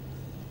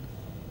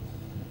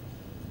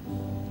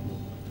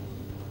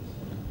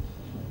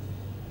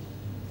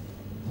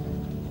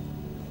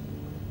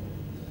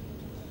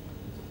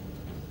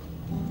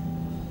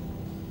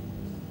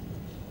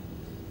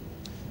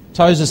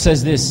 Tozer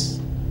says this.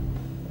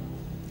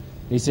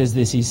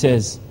 He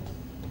says,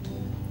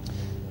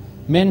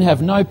 men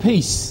have no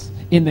peace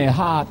in their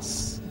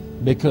hearts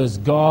because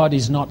God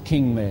is not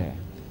king there.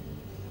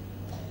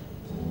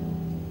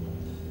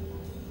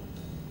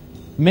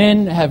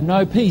 Men have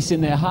no peace in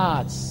their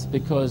hearts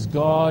because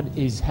God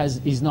is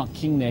not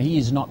king there. He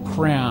is not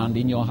crowned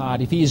in your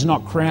heart. If He is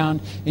not crowned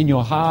in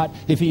your heart,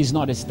 if He is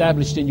not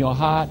established in your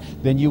heart,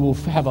 then you will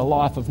have a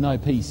life of no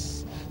peace.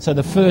 So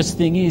the first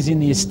thing is, in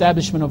the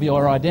establishment of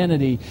your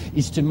identity,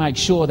 is to make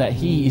sure that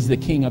He is the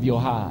king of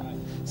your heart.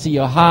 See,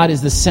 your heart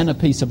is the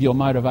centerpiece of your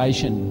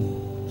motivation.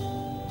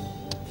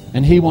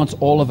 And He wants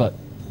all of it.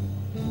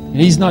 And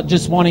He's not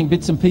just wanting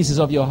bits and pieces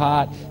of your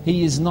heart.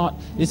 This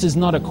is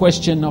not a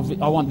question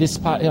of, I want this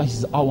part. He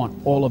says, I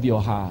want all of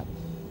your heart.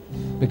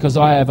 Because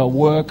I have a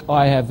work,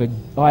 I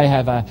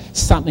have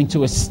something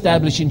to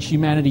establish in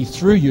humanity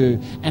through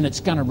you, and it's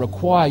going to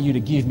require you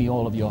to give me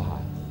all of your heart.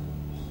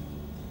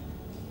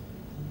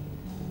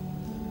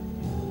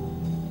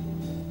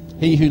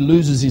 He who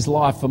loses his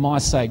life for my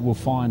sake will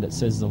find it,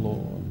 says the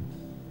Lord.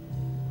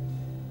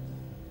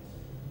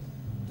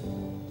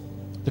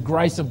 The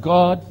grace of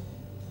God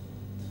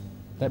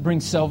that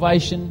brings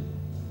salvation,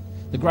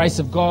 the grace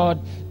of God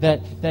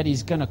that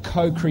is going to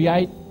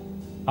co-create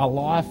a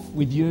life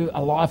with you,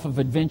 a life of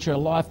adventure, a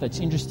life that's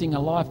interesting, a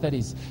life that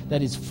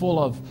is full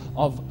of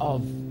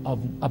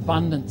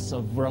abundance,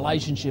 of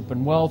relationship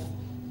and wealth.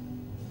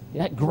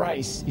 That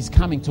grace is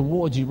coming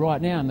towards you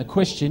right now, and the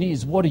question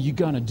is, what are you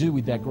going to do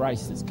with that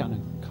grace that's going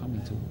to come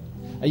into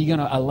it? Are you going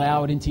to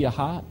allow it into your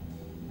heart?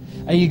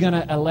 Are you going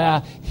to allow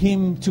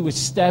Him to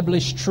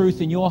establish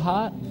truth in your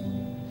heart?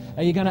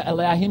 Are you going to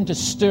allow Him to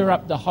stir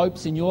up the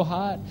hopes in your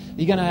heart? Are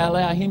you going to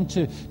allow Him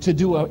to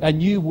do a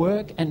new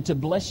work and to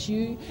bless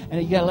you? And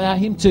are you going to allow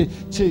Him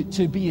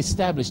to be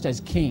established as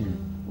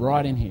King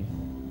right in here?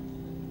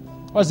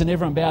 Why doesn't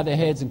everyone bow their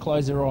heads and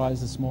close their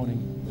eyes this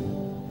morning?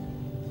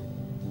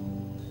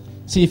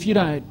 See, if you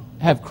don't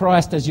have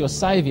Christ as your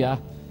Saviour,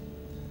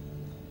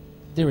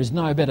 there is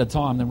no better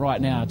time than right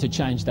now to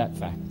change that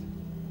fact.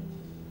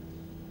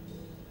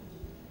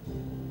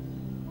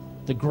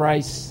 The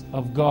grace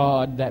of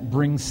God that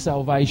brings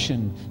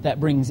salvation,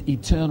 that brings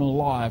eternal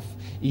life,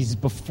 is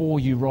before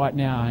you right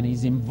now, and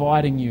He's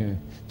inviting you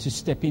to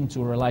step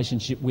into a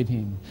relationship with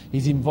Him.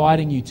 He's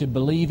inviting you to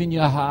believe in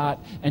your heart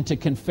and to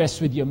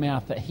confess with your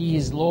mouth that He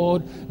is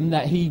Lord and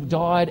that He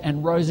died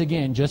and rose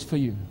again just for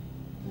you.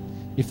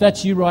 If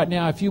that's you right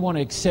now, if you want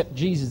to accept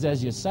Jesus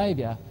as your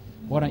Saviour,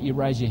 why don't you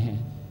raise your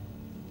hand?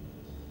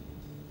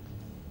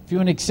 If you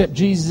want to accept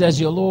Jesus as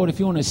your Lord, if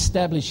you want to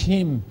establish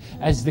Him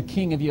as the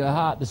King of your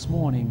heart this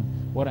morning,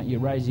 why don't you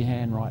raise your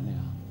hand right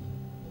now?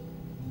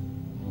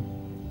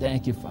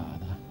 Thank you,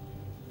 Father.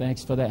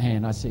 Thanks for that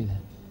hand. I see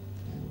that.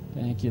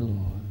 Thank you,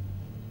 Lord.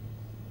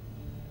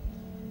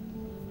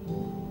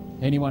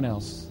 Anyone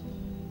else?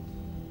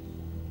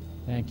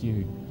 Thank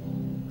you.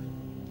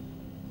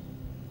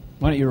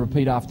 Why don't you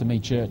repeat after me,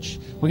 church?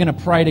 We're going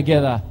to pray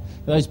together.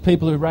 Those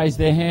people who raised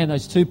their hand,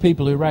 those two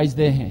people who raised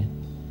their hand.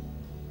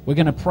 We're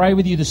going to pray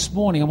with you this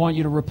morning. I want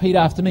you to repeat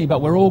after me,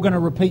 but we're all going to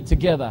repeat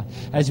together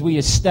as we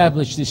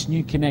establish this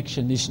new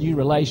connection, this new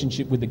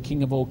relationship with the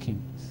King of all kings.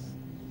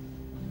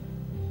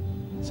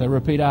 So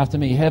repeat after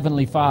me.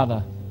 Heavenly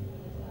Father,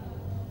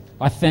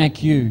 I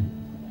thank you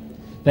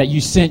that you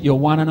sent your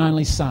one and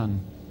only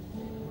Son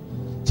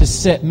to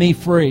set me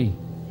free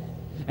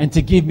and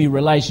to give me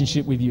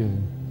relationship with you.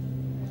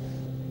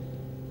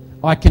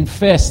 I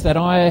confess that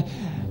I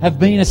have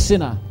been a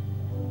sinner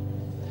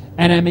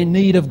and am in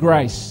need of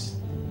grace.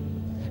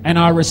 And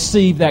I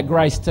receive that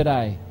grace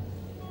today.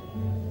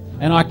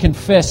 And I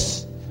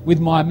confess with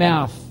my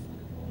mouth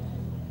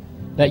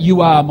that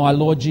you are my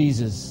Lord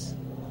Jesus.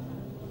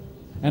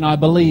 And I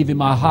believe in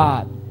my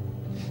heart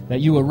that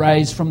you were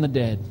raised from the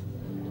dead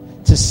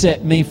to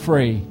set me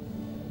free.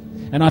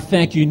 And I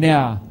thank you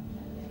now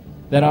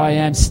that I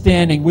am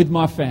standing with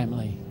my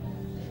family,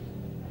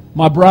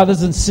 my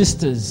brothers and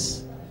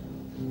sisters,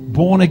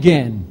 born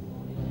again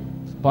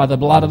by the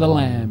blood of the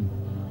Lamb,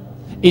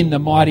 in the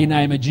mighty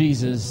name of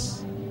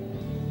Jesus.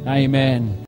 Amen.